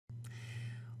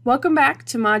Welcome back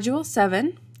to Module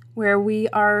 7, where we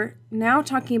are now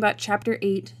talking about Chapter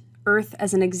 8, Earth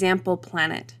as an Example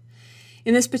Planet.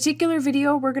 In this particular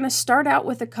video, we're going to start out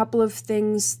with a couple of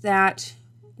things that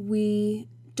we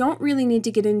don't really need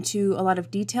to get into a lot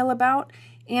of detail about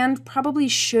and probably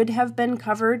should have been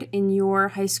covered in your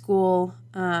high school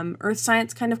earth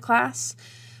science kind of class.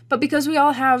 But because we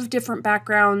all have different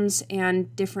backgrounds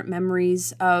and different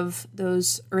memories of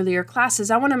those earlier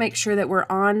classes, I want to make sure that we're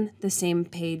on the same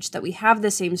page, that we have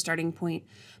the same starting point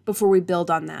before we build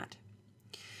on that.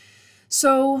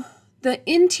 So the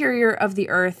interior of the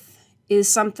Earth is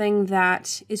something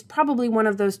that is probably one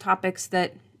of those topics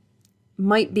that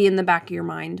might be in the back of your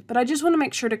mind, but I just want to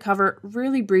make sure to cover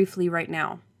really briefly right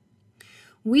now.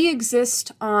 We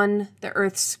exist on the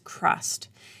Earth's crust.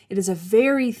 It is a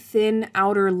very thin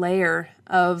outer layer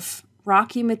of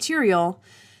rocky material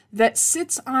that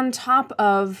sits on top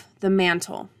of the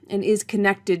mantle and is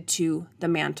connected to the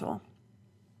mantle.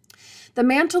 The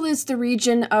mantle is the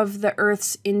region of the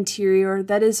Earth's interior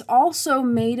that is also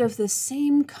made of the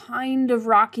same kind of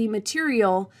rocky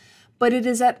material, but it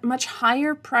is at much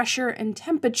higher pressure and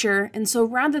temperature, and so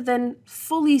rather than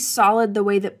fully solid the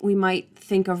way that we might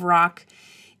think of rock,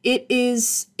 it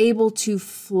is able to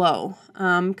flow,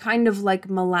 kind of like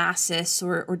molasses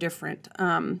or different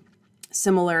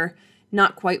similar,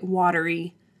 not quite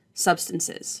watery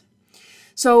substances.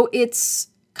 So it's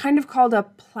kind of called a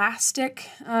plastic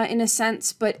in a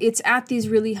sense, but it's at these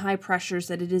really high pressures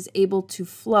that it is able to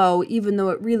flow, even though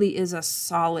it really is a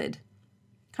solid.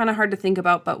 Kind of hard to think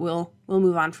about, but we'll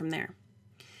move on from there.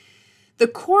 The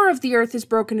core of the Earth is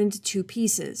broken into two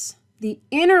pieces. The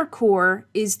inner core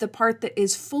is the part that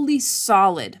is fully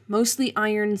solid, mostly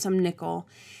iron, some nickel,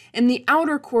 and the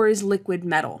outer core is liquid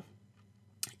metal.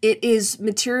 It is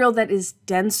material that is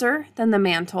denser than the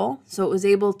mantle, so it was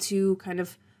able to kind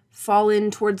of fall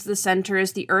in towards the center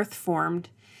as the Earth formed,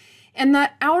 and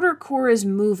that outer core is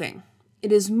moving.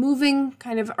 It is moving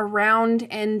kind of around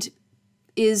and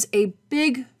is a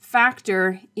big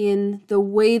factor in the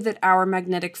way that our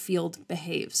magnetic field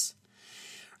behaves.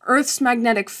 Earth's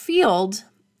magnetic field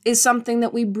is something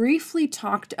that we briefly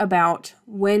talked about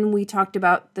when we talked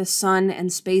about the sun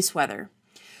and space weather.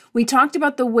 We talked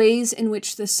about the ways in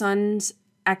which the sun's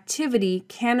activity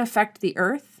can affect the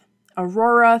Earth,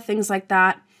 aurora, things like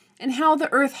that, and how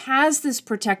the Earth has this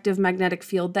protective magnetic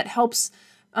field that helps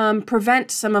prevent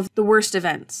some of the worst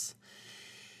events.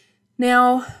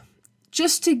 Now,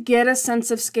 just to get a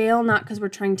sense of scale, not because we're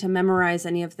trying to memorize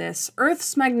any of this,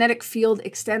 Earth's magnetic field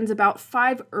extends about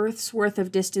 5 Earths worth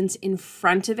of distance in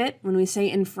front of it. When we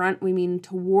say in front, we mean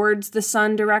towards the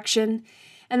sun direction.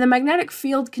 And the magnetic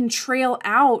field can trail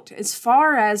out as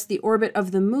far as the orbit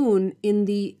of the moon in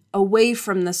the away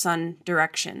from the sun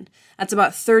direction. That's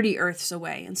about 30 Earths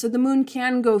away. And so the moon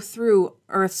can go through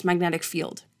Earth's magnetic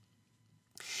field.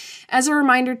 As a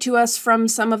reminder to us from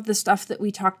some of the stuff that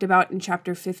we talked about in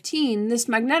Chapter 15, this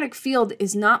magnetic field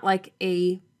is not like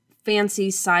a fancy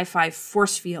sci-fi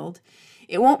force field.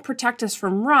 It won't protect us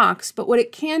from rocks, but what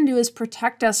it can do is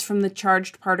protect us from the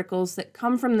charged particles that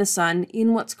come from the sun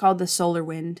in what's called the solar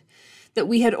wind, that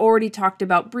we had already talked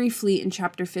about briefly in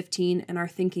Chapter 15 and are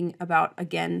thinking about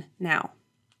again now.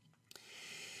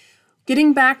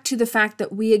 Getting back to the fact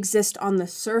that we exist on the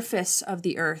surface of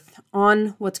the Earth,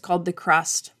 on what's called the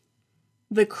crust.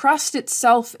 The crust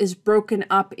itself is broken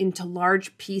up into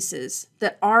large pieces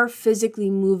that are physically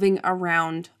moving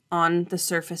around on the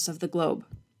surface of the globe.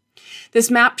 This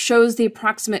map shows the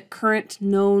approximate current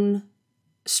known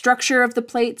structure of the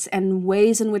plates and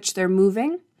ways in which they're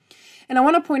moving. And I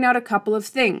want to point out a couple of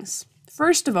things.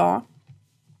 First of all,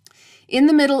 in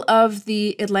the middle of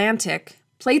the Atlantic,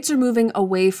 plates are moving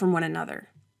away from one another.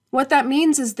 What that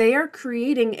means is they are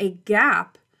creating a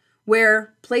gap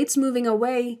where plates moving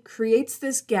away creates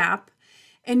this gap,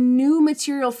 and new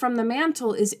material from the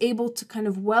mantle is able to kind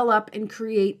of well up and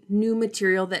create new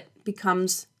material that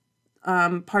becomes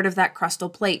part of that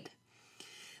crustal plate.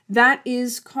 That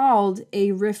is called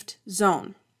a rift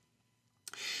zone.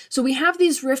 So we have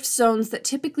these rift zones that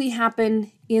typically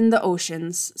happen in the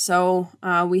oceans. So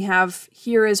we have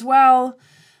here as well,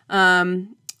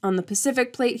 on the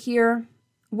Pacific plate here,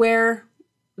 where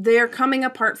they're coming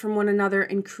apart from one another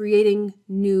and creating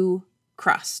new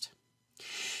crust.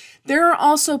 There are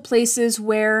also places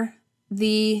where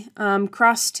the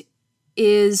crust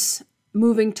is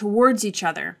moving towards each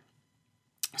other.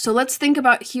 So let's think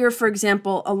about here, for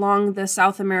example, along the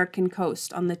South American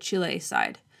coast on the Chile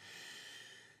side.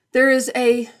 There is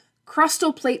a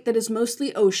crustal plate that is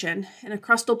mostly ocean and a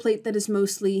crustal plate that is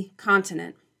mostly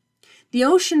continent. The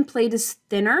ocean plate is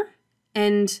thinner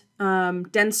and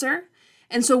denser,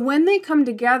 and so when they come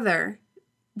together,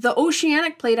 the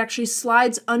oceanic plate actually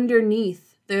slides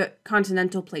underneath the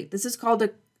continental plate. This is called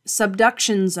a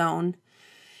subduction zone,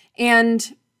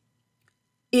 and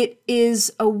it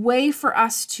is a way for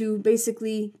us to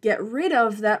basically get rid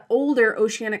of that older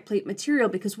oceanic plate material,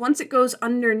 because once it goes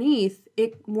underneath,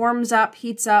 it warms up,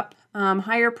 heats up,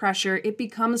 higher pressure, it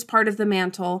becomes part of the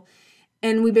mantle,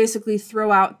 and we basically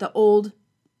throw out the old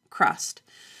crust.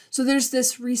 So there's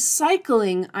this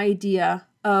recycling idea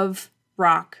of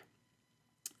rock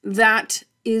that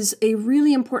is a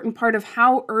really important part of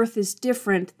how Earth is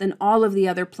different than all of the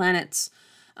other planets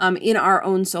in our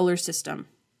own solar system.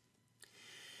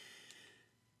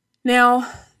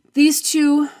 Now, these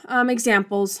two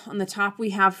examples, on the top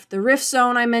we have the rift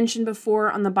zone I mentioned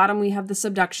before, on the bottom we have the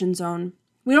subduction zone.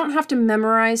 We don't have to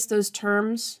memorize those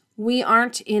terms. We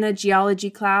aren't in a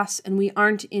geology class, and we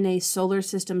aren't in a solar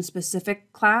system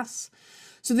specific class.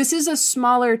 So this is a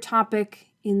smaller topic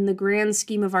in the grand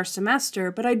scheme of our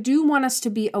semester, but I do want us to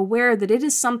be aware that it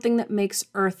is something that makes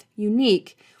Earth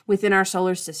unique within our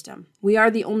solar system. We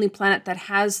are the only planet that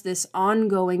has this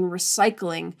ongoing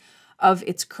recycling of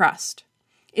its crust.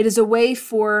 It is a way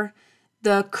for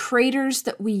the craters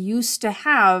that we used to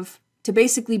have to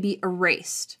basically be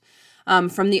erased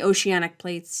from the oceanic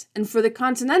plates. And for the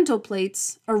continental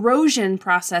plates, erosion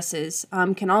processes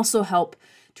can also help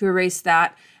to erase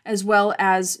that, as well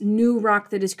as new rock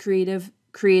that is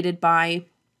created by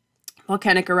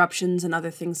volcanic eruptions and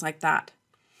other things like that.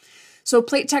 So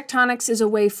plate tectonics is a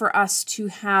way for us to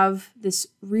have this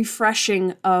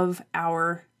refreshing of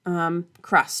our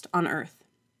crust on Earth.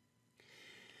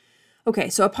 Okay,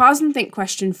 so a pause and think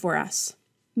question for us.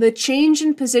 The change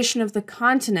in position of the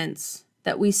continents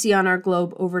that we see on our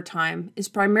globe over time is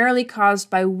primarily caused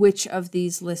by which of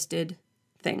these listed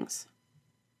things?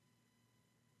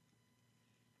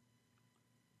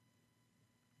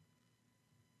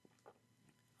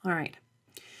 All right.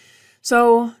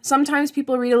 So sometimes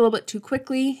people read a little bit too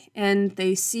quickly and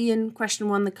they see in question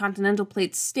 1 the continental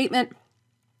plates statement,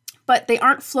 but they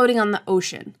aren't floating on the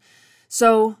ocean.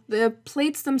 So the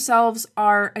plates themselves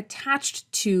are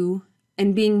attached to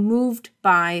and being moved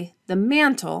by the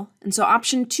mantle. And so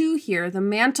option 2 here, the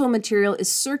mantle material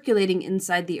is circulating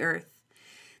inside the Earth.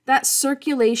 That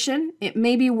circulation, it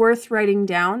may be worth writing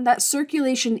down, that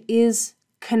circulation is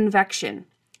convection.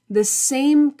 The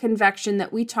same convection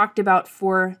that we talked about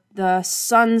for the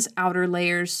sun's outer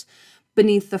layers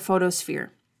beneath the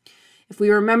photosphere. If we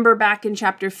remember back in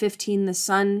chapter 15, the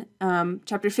sun,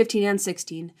 chapter 15 and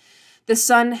 16, the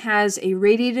sun has a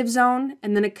radiative zone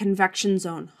and then a convection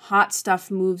zone. Hot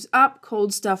stuff moves up,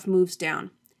 cold stuff moves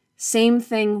down. Same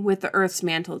thing with the Earth's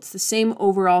mantle. It's the same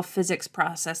overall physics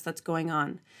process that's going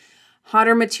on.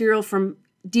 Hotter material from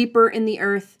deeper in the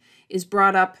Earth is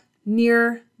brought up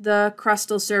near the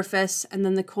crustal surface, and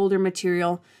then the colder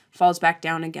material falls back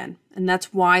down again. And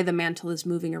that's why the mantle is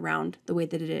moving around the way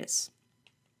that it is.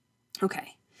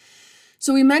 Okay,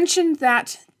 so we mentioned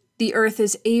that the Earth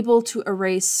is able to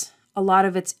erase a lot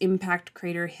of its impact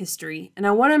crater history, and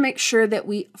I want to make sure that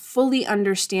we fully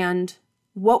understand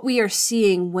what we are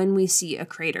seeing when we see a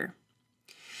crater.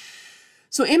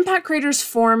 So impact craters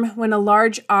form when a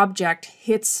large object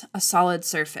hits a solid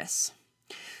surface.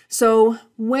 So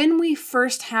when we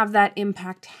first have that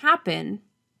impact happen,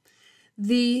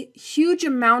 the huge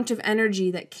amount of energy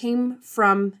that came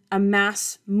from a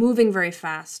mass moving very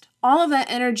fast, all of that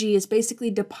energy is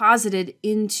basically deposited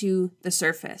into the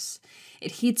surface.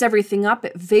 It heats everything up,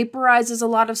 it vaporizes a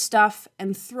lot of stuff,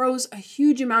 and throws a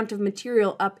huge amount of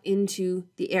material up into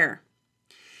the air.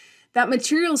 That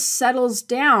material settles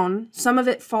down, some of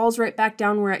it falls right back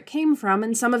down where it came from,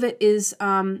 and some of it is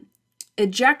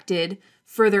ejected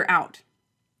further out.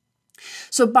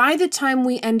 So by the time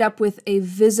we end up with a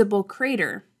visible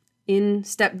crater in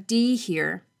step D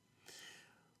here,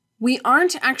 we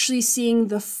aren't actually seeing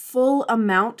the full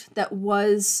amount that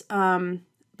was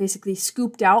basically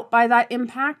scooped out by that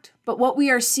impact, but what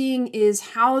we are seeing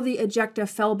is how the ejecta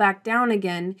fell back down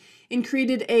again and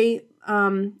created a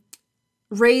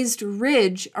raised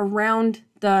ridge around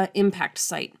the impact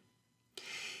site.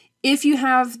 If you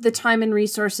have the time and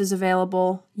resources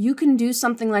available, you can do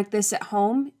something like this at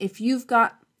home. If you've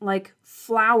got like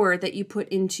flour that you put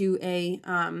into a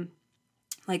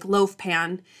like loaf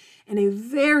pan and a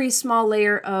very small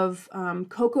layer of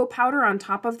cocoa powder on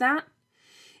top of that,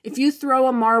 if you throw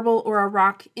a marble or a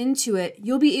rock into it,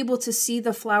 you'll be able to see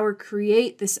the flour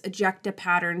create this ejecta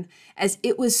pattern as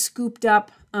it was scooped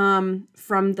up from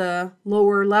the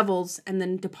lower levels and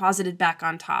then deposited back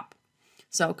on top.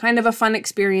 So kind of a fun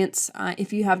experience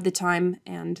if you have the time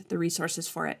and the resources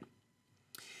for it.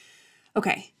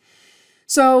 Okay,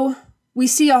 so we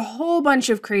see a whole bunch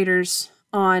of craters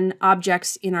on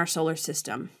objects in our solar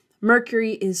system.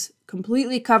 Mercury is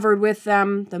completely covered with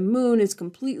them, the moon is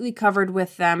completely covered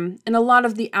with them, and a lot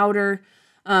of the outer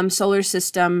solar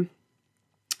system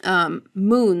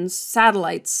moons,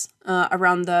 satellites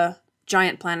around the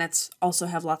giant planets also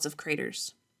have lots of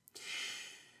craters.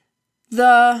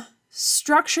 The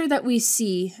structure that we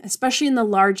see, especially in the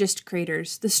largest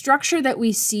craters, the structure that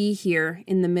we see here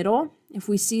in the middle, if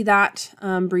we see that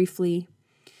briefly,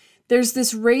 there's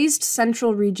this raised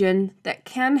central region that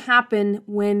can happen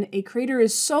when a crater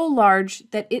is so large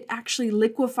that it actually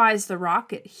liquefies the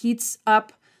rock. It heats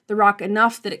up the rock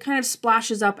enough that it kind of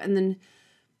splashes up and then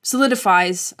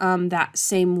solidifies that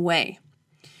same way.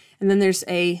 And then there's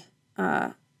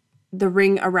the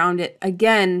ring around it.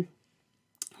 Again,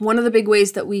 one of the big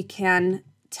ways that we can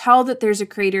tell that there's a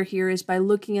crater here is by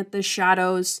looking at the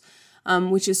shadows,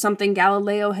 which is something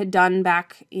Galileo had done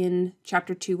back in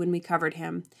chapter 2 when we covered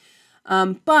him.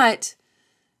 But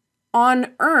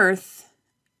on Earth,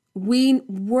 we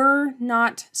were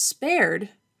not spared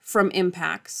from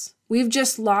impacts. We've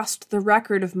just lost the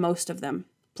record of most of them.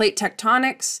 Plate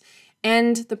tectonics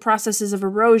and the processes of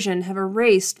erosion have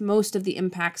erased most of the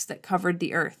impacts that covered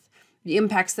the Earth, the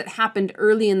impacts that happened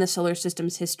early in the solar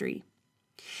system's history.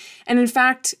 And in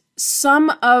fact,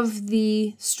 some of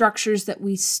the structures that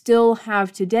we still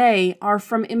have today are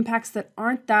from impacts that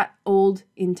aren't that old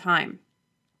in time.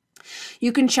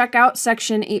 You can check out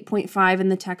section 8.5 in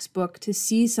the textbook to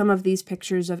see some of these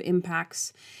pictures of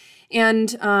impacts.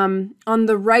 And on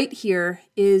the right here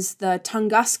is the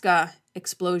Tunguska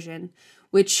explosion,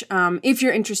 which if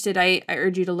you're interested, I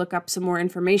urge you to look up some more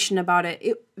information about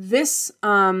it. This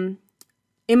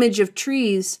image of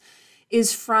trees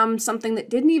is from something that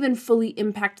didn't even fully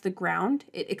impact the ground.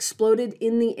 It exploded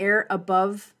in the air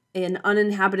above an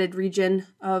uninhabited region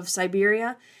of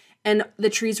Siberia, and the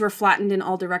trees were flattened in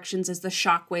all directions as the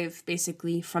shock wave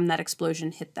basically from that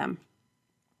explosion hit them.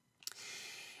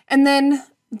 And then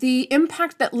the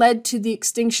impact that led to the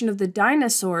extinction of the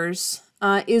dinosaurs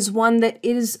is one that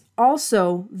is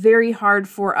also very hard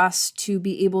for us to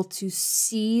be able to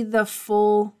see the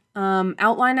full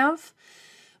outline of.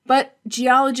 But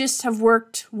geologists have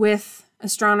worked with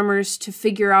astronomers to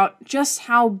figure out just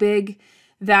how big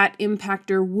that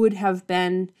impactor would have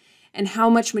been and how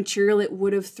much material it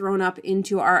would have thrown up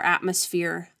into our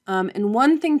atmosphere. And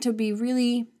one thing to be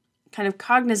really kind of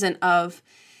cognizant of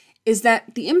is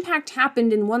that the impact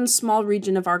happened in one small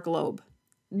region of our globe.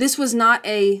 This was not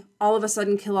all of a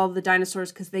sudden kill all the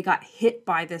dinosaurs because they got hit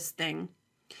by this thing.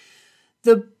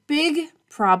 The big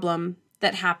problem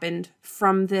that happened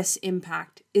from this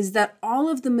impact is that all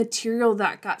of the material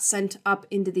that got sent up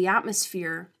into the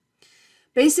atmosphere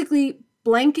basically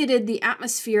blanketed the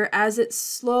atmosphere as it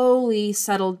slowly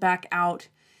settled back out.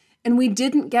 And we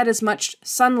didn't get as much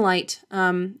sunlight.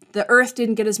 The Earth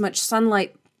didn't get as much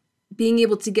sunlight being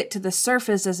able to get to the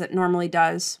surface as it normally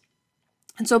does.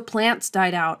 And so plants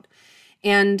died out.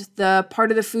 And the part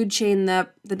of the food chain, the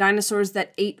dinosaurs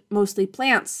that ate mostly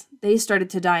plants, they started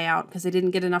to die out because they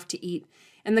didn't get enough to eat.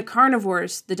 And the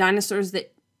carnivores, the dinosaurs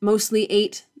that mostly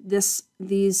ate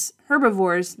these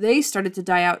herbivores, they started to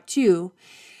die out too.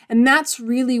 And that's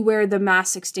really where the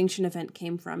mass extinction event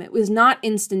came from. It was not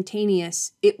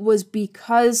instantaneous. It was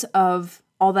because of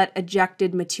all that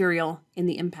ejected material in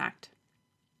the impact.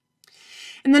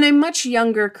 And then a much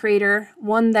younger crater,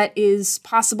 one that is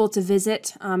possible to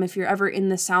visit if you're ever in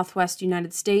the southwest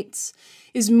United States,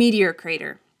 is Meteor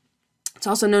Crater. It's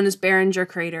also known as Barringer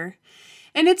Crater.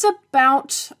 And it's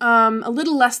about a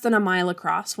little less than a mile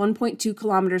across, 1.2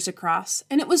 kilometers across,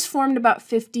 and it was formed about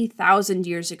 50,000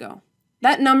 years ago.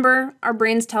 That number, our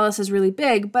brains tell us, is really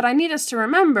big, but I need us to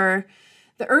remember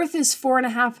the Earth is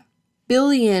 4.5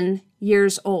 billion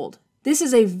years old. This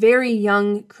is a very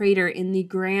young crater in the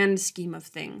grand scheme of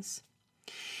things.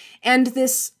 And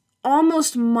this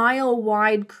almost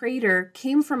mile-wide crater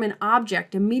came from an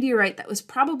object, a meteorite, that was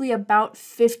probably about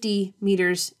 50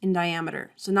 meters in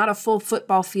diameter, so not a full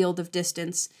football field of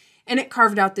distance, and it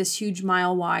carved out this huge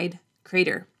mile-wide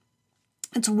crater.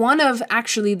 It's one of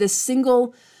actually the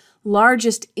single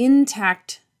largest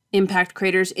intact impact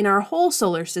craters in our whole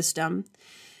solar system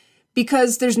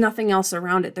because there's nothing else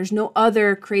around it. There's no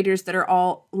other craters that are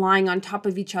all lying on top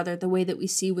of each other the way that we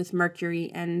see with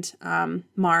Mercury and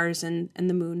Mars and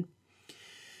the moon.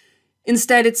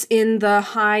 Instead, it's in the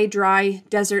high, dry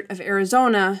desert of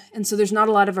Arizona, and so there's not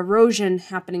a lot of erosion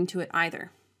happening to it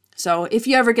either. So if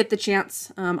you ever get the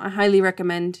chance, I highly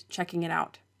recommend checking it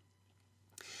out.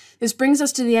 This brings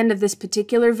us to the end of this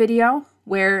particular video,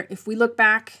 where if we look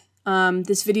back,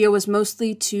 this video was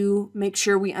mostly to make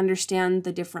sure we understand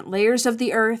the different layers of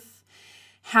the Earth,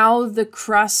 how the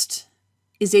crust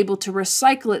is able to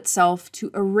recycle itself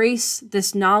to erase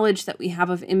this knowledge that we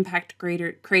have of impact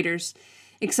craters,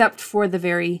 except for the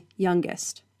very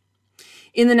youngest.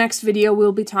 In the next video,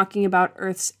 we'll be talking about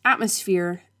Earth's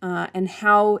atmosphere and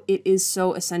how it is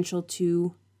so essential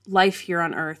to life here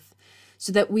on Earth,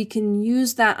 so that we can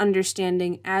use that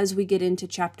understanding as we get into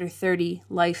Chapter 30,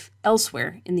 Life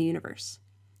Elsewhere in the Universe.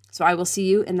 So I will see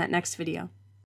you in that next video.